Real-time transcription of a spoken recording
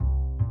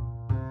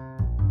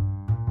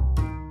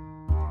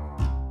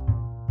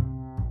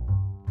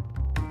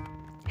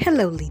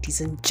Hello,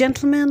 ladies and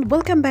gentlemen.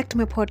 Welcome back to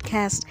my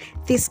podcast,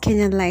 This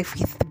Kenyan Life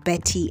with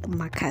Betty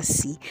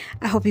Makasi.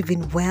 I hope you've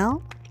been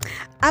well.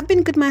 I've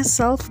been good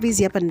myself,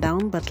 busy up and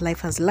down, but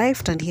life has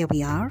lifed, and here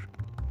we are.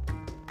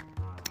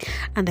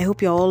 And I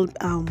hope you're all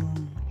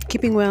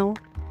keeping well,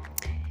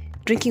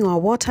 drinking our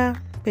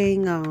water,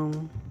 paying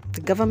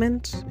the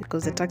government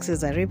because the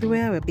taxes are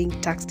everywhere. We're being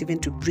taxed even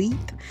to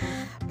breathe.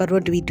 But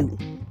what do we do?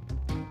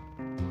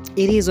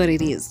 It is what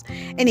it is.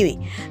 Anyway,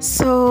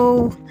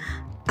 so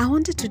I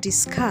wanted to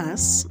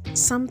discuss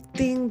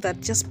something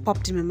that just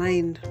popped in my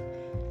mind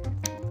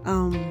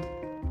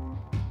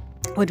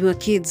when we were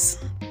kids.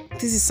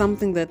 This is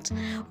something that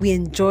we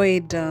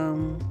enjoyed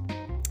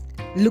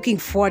looking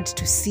forward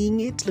to seeing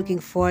it, looking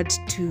forward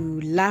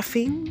to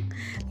laughing,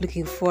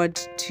 looking forward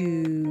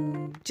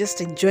to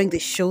just enjoying the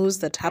shows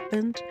that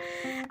happened.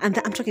 And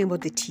I'm talking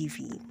about the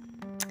TV.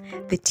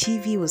 The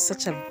TV was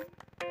such a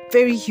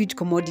very huge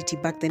commodity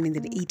back then in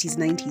the 80s,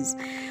 90s.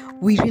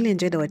 We really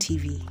enjoyed our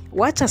TV.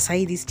 Watch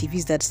aside these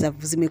TVs that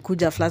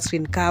zimekuja flat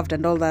screen curved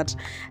and all that.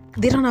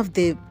 They don't have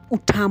the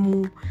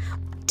utamu.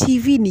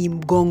 TV ni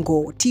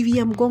mgongo. TV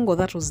ya mgongo,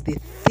 that was the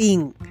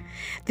thing.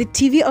 The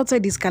TV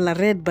outside is color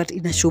red, but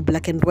in a show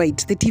black and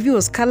white. The TV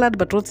was colored,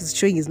 but what it's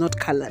showing is not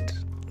colored.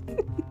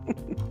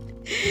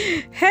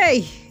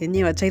 Hey,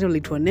 yenyewe wachairo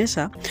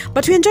lituonesha.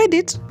 But we enjoyed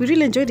it. We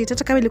really enjoyed it.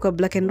 Hata kama ilikuwa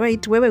black and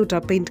white, wewe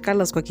utapaint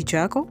colors kwa kichwa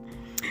yako.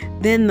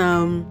 Then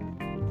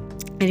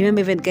I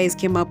remember even guys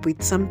came up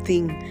with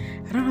something,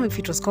 I don't know if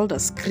it was called a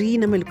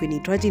screen ama ilikuwa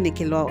inaitwaje,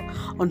 inekelewa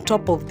on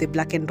top of the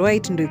black and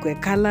white ndio ikuwe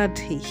colored.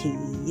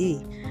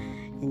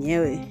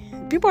 Yenyewe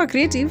people are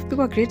creative.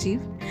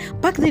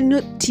 Back then,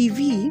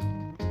 TV,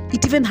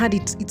 it even had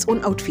its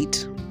own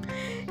outfit.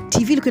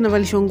 TV ilikuwa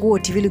inavalishwa nguo,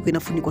 TV ilikuwa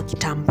inafunikwa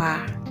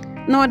kitambaa.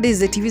 Nowadays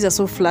the TVs are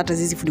so flat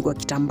haziwezi funikwa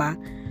kitambaa,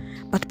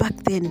 but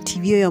back then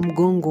TV ya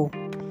mgongo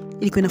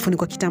ilikuwa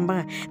inafunikwa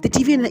kitambaa. The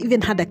TV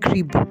even had a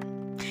crib.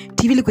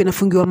 TV ilikuwa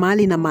inafungiwa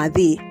mahali na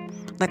madhe,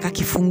 like a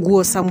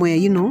kifunguo somewhere,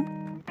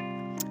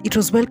 It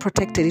was well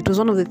protected. It was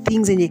one of the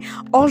things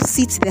all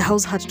seats in the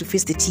house had to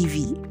face the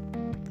TV.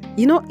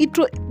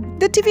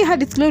 The TV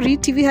had its glory.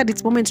 TV had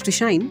its moment to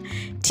shine.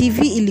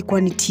 TV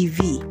ilikuwa ni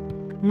TV.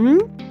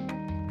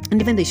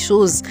 And even the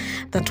shows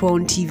that were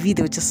on TV,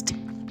 they were just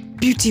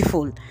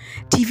beautiful.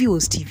 TV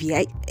was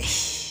TV.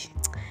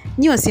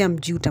 Nyiwa siya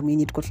mjuta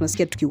mwenye tuko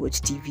tunasikia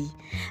tukiwatch TV.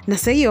 Na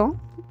sa hiyo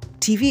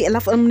TV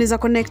alafu mnaweza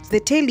connect the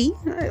telly,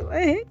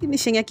 ni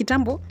shenga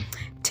kitambo.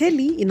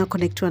 Telly ina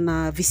connectwa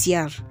na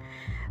VCR.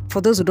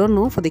 For those who don't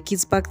know, for the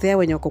kids back there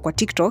when wako kwa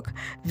TikTok,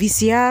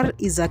 VCR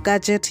is a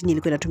gadget yenye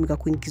ilikuwa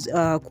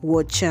inatumika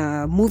kuwatch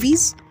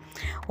movies.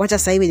 Wacha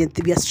sasa hivi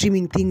we are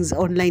streaming things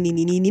online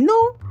nini.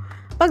 No.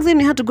 Back then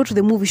we had to go to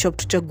the movie shop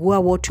to chagua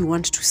what you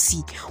want to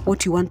see,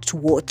 what you want to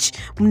watch.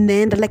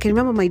 Mnaenda, like I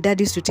remember my dad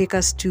used to take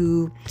us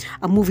to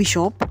a movie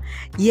shop.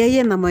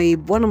 Yeye na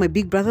one of my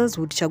big brothers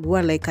would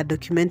chagua like a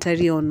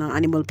documentary on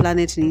Animal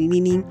Planet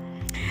nini.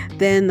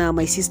 Then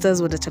my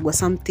sisters would chagua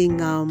something,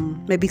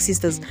 my big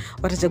sisters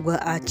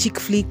watachagua a chick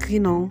flick,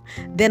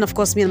 Then of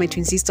course me and my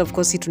twin sister, of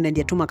course,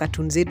 tunaendia tu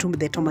cartoons zetu,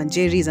 the Tom and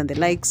Jerry's and the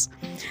likes.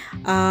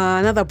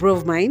 Another bro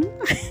of mine,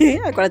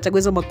 alikuwa anachagua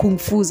hizo kung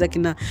fu za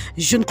kina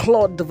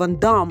Jean-Claude Van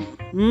Damme,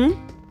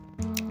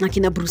 na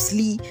kina Bruce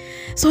Lee.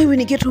 So when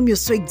you get home, you're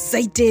so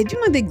excited.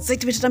 The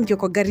excitement hata mkiwa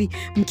kwa gari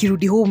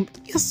mkirudi home,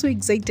 you're so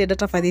excited.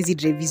 Hata fadhezi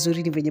drive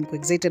vizuri ni venye mko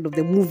excited of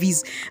the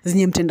movies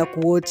zenye mtenda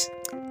kuwatch.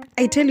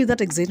 I tell you,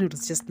 that excitement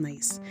was just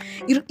nice.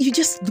 You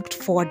just looked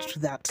forward to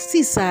that.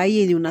 Si saa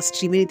hii una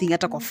stream anything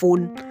hata kwa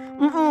phone.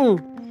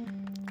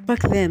 Back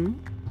then,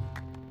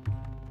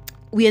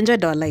 we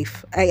enjoyed our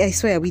life. I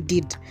swear we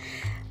did.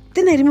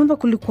 Then I remember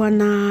kulikuwa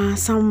na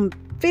some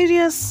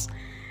various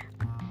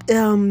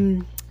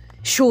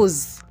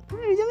shows.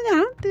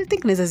 I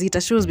think naweza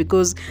zita shows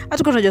because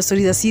hatukuwa tunajua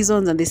stories the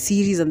seasons and the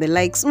series and the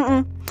likes.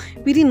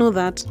 We didn't know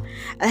that.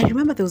 I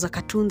remember there was a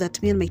cartoon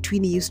that me and my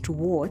twinnie used to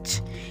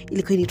watch.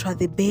 Ilikuwa inaitwa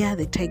The Bear,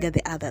 The Tiger,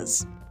 The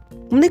Others.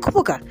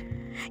 Mnaikumbuka?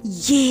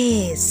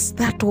 Yes,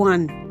 that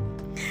one.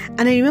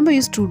 And I remember I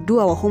used to do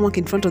our homework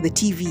in front of the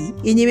TV.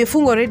 Yenye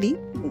imefungwa already.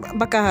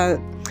 Baka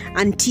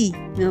auntie.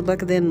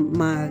 Back then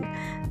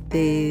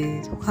the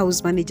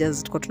house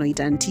managers tulikuwa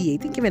tunaita auntie. I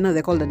think even now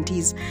they're called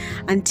aunties.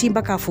 Auntie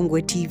mpaka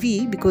afungwe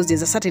TV because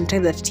there's a certain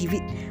time that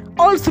TV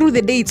all through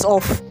the day it's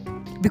off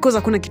because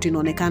hakuna kitu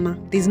inaonekana.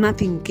 There's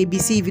nothing.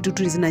 KBC vitu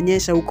tu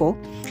zinanyesha huko.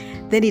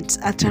 Then it's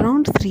at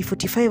around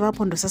 3:45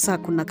 hapo ndo sasa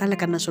kuna kale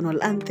ka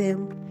national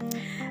anthem.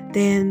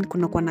 Then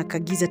kuna kwa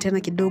nakagiza tena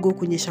kidogo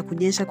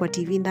kunyesha kwa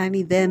TV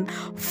ndani. Then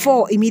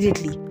 4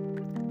 immediately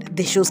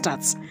the show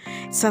starts.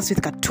 It starts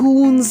with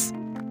cartoons.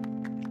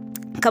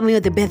 Coming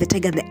with The Bear, The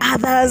Tiger, and The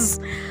Others.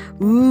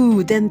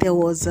 Then there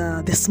was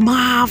the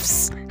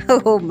Smurfs.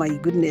 Oh my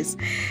goodness.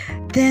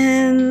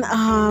 Then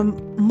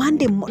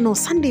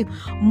Sunday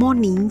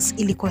mornings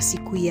ilikuwa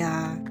siku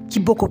ya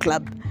Kiboko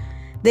Club.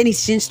 Then it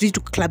changed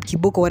to Club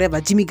Kiboko,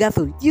 whatever. Jimmy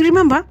Gatho. You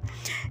remember?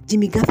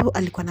 Jimmy Gatho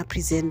alikuwa na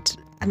present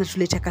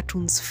anatuletea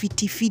cartoons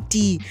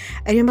fiti.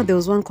 I remember there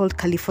was one called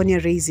California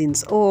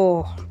Raisins.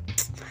 Oh,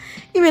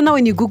 Even now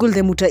when you Google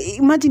them,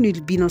 imagine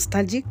you'll be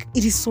nostalgic.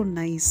 It is so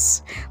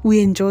nice.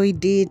 We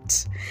enjoyed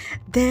it.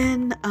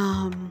 Then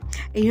I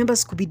remember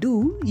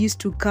Scooby-Doo used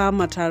to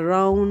come at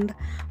around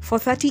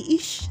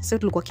 4:30-ish. So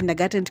tulikuwa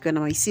kindergarten tukiwa na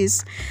my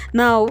sis.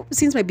 Now,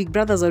 since my big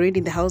brothers are already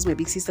in the house, my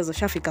big sisters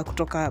washafika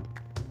kutoka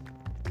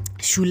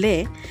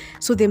shule,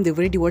 so they've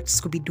already watched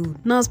Scooby-Doo.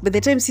 Now, by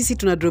the time sisi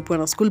tunadropiwa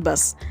na school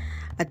bus,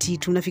 ati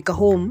tunafika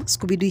home,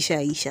 Scooby-Doo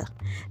ishaisha.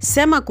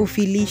 Sema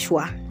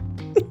kufilishwa.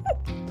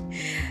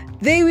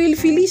 They will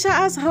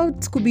filisha us how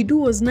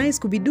Scooby-Doo was nice.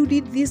 Scooby-Doo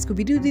did this,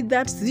 Scooby-Doo did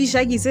that.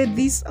 Shaggy said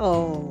this.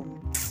 Oh.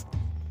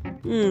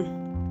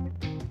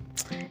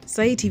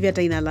 Sahi TV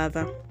hata ina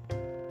ladha.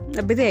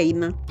 Abethe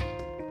haina.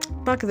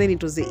 Back then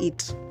it was the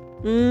it.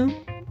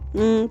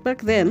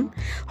 Back then.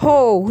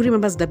 Who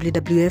remembers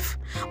WWF?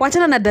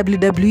 Wachana na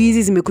WWE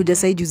hizi zimekuja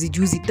sahi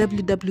juzi.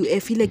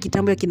 WWF ile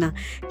kitambo ya kina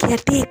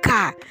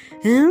Caretaker.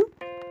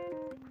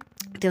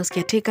 There was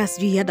Caretaker,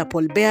 he had a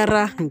Paul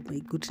Bearer. Oh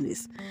my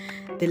goodness.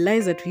 The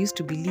lies that we used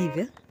to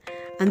believe.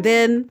 And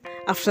then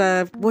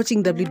after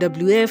watching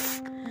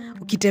WWF,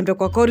 ukitembe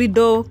kwa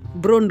corridor,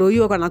 bro ndo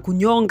hiyo kana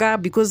kunyonga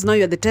because now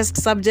you are the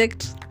test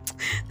subject.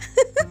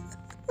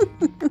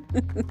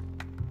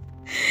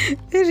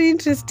 Very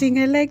interesting.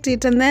 I liked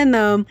it. And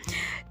then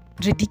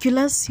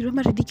Ridiculous. You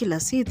remember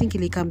Ridiculous? I think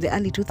it came the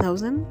early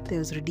 2000s. There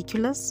was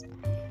Ridiculous.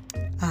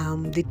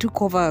 They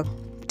took over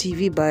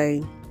TV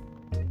by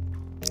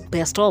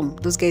a storm.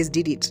 Those guys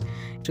did it.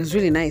 It was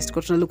really nice.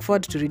 Got to look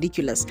forward to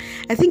Ridiculous.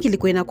 I think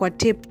ilikuwa inakuwa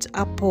taped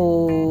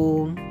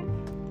hapo.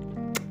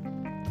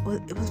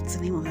 What's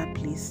the name of that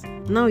place?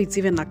 Now it's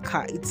even a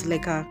car. It's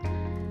like a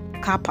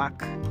car park.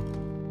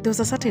 There was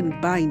a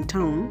certain bar in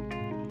town.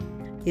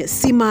 Yeah,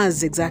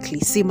 Simmers, exactly.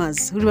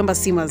 Simmers. Who remember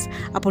Simmers?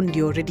 Hapo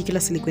ndio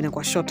Ridiculous ilikuwa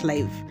inakuwa short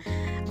live.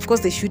 Of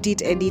course they shoot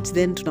it, edit,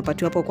 then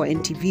tunapatiwa hapo kwa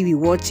NTV, we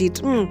watch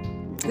it.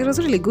 It was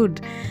really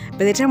good.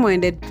 By the time we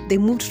ended, they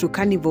moved to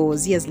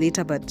Carnivores years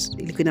later, but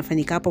ilikuwa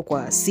inafanyika hapo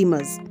kwa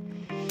Simmers.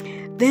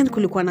 Then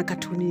kulikuwa na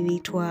cartoon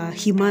inaitwa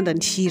He-Man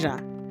and She-Ra.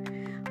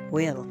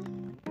 Well,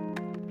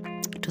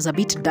 it was a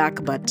bit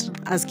dark, but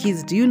as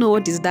kids, do you know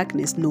what is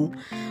darkness? No.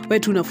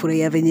 Wetu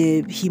unafurahia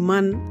venye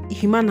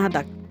He-Man had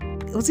a,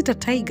 was it a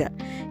tiger?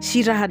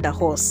 She-Ra had a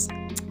horse.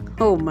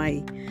 Oh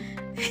my.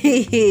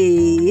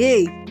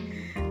 Hey.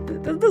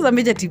 Those are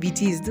major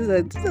TBTs. Those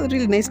are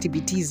really nice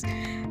TBTs.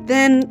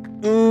 Then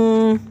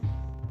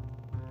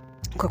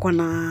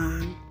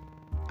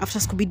after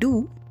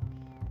Scooby-Doo,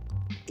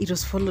 it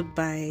was followed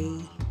by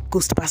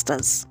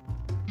Ghostbusters.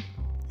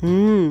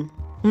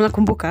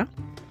 Mnakumbuka?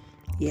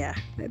 Yeah,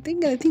 I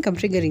think I'm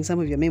triggering some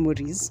of your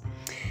memories.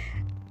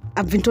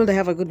 I've been told I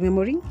have a good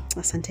memory.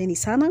 Asanteni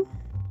sana.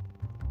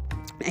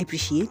 I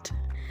appreciate.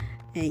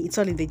 It's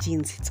all in the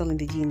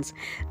genes.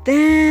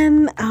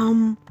 Then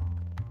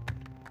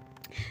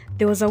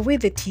there was a way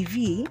the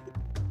TV,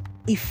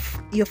 if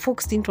your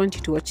folks didn't want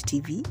you to watch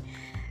TV,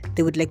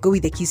 they would like go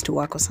with the keys to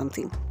work or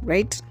something,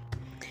 right?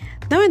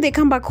 Now when they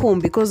come back home,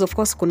 because of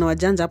course kuna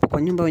wajanja hapo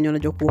kwa nyumba wenye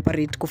wanajua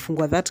kuoperate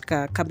kufungua that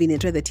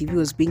cabinet where the TV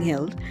was being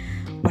held,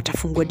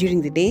 watafungua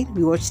during the day,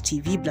 we watch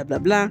TV, blah blah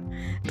blah,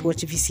 to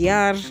watch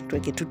VCR,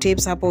 tuweke two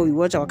tapes hapo, we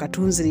watch our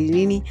cartoons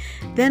nini.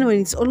 Then when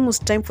it's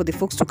almost time for the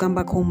folks to come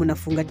back home,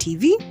 munafunga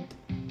TV,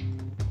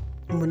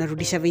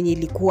 munarudisha venye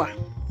ilikuwa.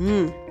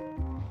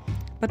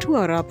 But who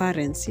are our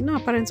parents? You know,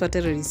 our parents were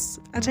terrorists.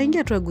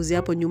 Ataingia tu aguzi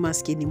hapo nyuma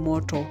asikie ni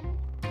moto.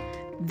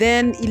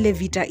 Then ile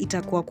vita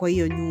itakuwa kwa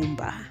hiyo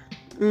nyumba.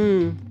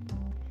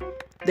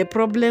 The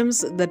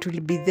problems that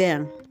will be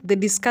there. The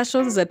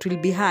discussions that will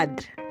be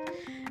had.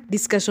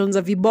 Discussions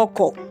of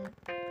viboko.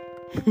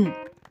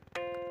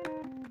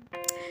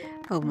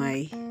 Oh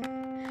my.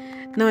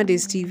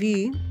 Nowadays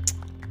TV,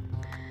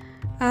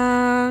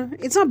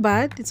 it's not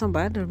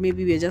bad, or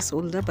maybe we're just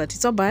older, but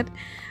it's not bad.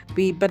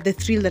 But the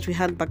thrill that we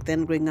had back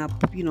then growing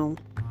up, you know,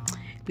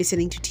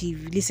 listening to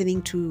TV,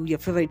 listening to your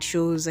favorite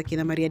shows,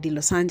 Akina Maria de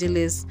Los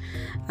Angeles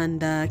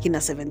and Akina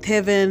Seventh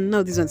Heaven.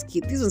 No, these ones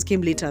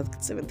came later.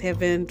 Seventh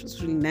Heaven, it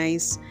was really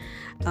nice.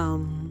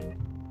 Can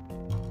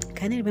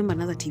I remember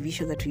another TV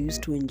show that we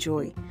used to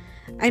enjoy?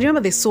 I remember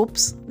the soap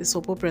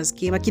operas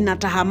came. Akina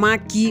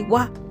Tahamaki.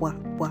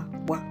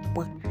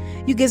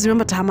 You guys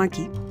remember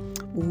Tahamaki?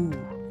 Ooh.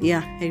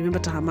 Yeah, I remember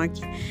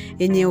Tahamaki.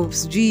 Yenye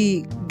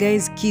sijui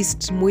guys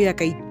kissed Moi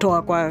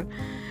akaitoa kwa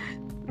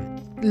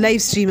live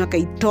stream,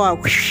 akaitoa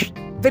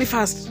very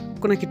fast.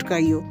 Kuna kitu ka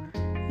hiyo.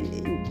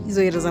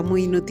 Hizo era za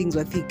Moi, no things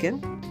were thick.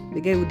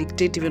 The guy would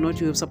dictate even what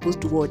you were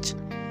supposed to watch.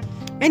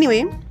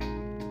 Anyway,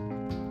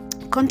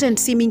 content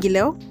si mingi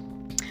leo.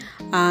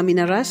 I'm in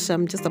a rush.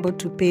 I'm just about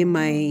to pay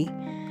my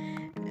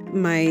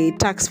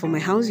tax for my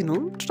house, you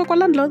know. Tutakuwa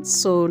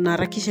landlords, so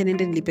naharakisha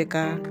niende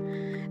nilipeka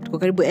tuko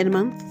karibu end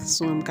month,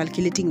 so I'm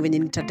calculating venye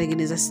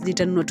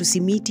nitanunua tu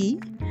simiti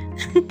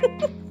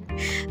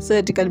so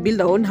that you can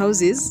build our own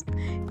houses.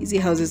 Easy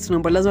houses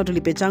tunaomba lazima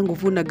tulipe changu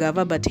funda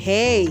gava, but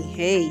hey,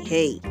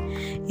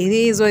 it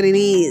is what it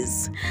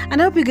is.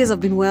 And I hope you guys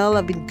have been well.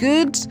 I've been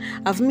good.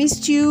 I've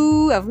missed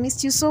you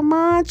so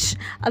much.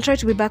 I'll try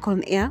to be back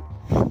on air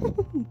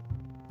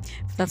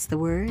That's the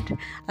word.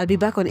 I'll be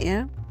back on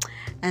air.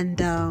 And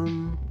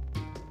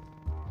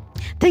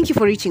thank you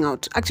for reaching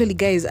out. Actually,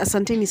 guys,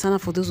 asanteni sana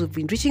for those who've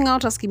been reaching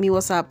out, asking me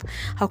what's up,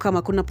 how come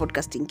hakuna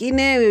podcast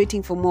ingine, we're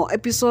waiting for more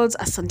episodes.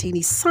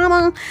 Asanteni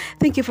sana.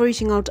 Thank you for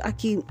reaching out,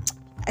 Aki.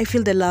 I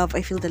feel the love.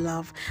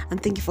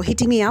 And thank you for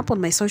hitting me up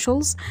on my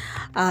socials.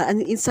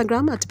 And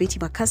Instagram at Betty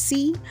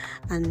Makasi.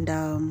 And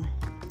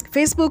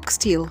Facebook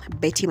still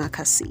Betty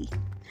Makasi.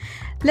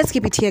 Let's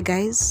keep it here,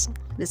 guys.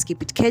 Let's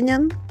keep it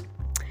Kenyan.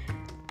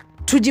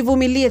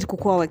 Tujivumilie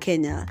kukua wa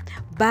Kenya.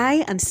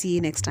 Bye and see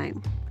you next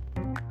time.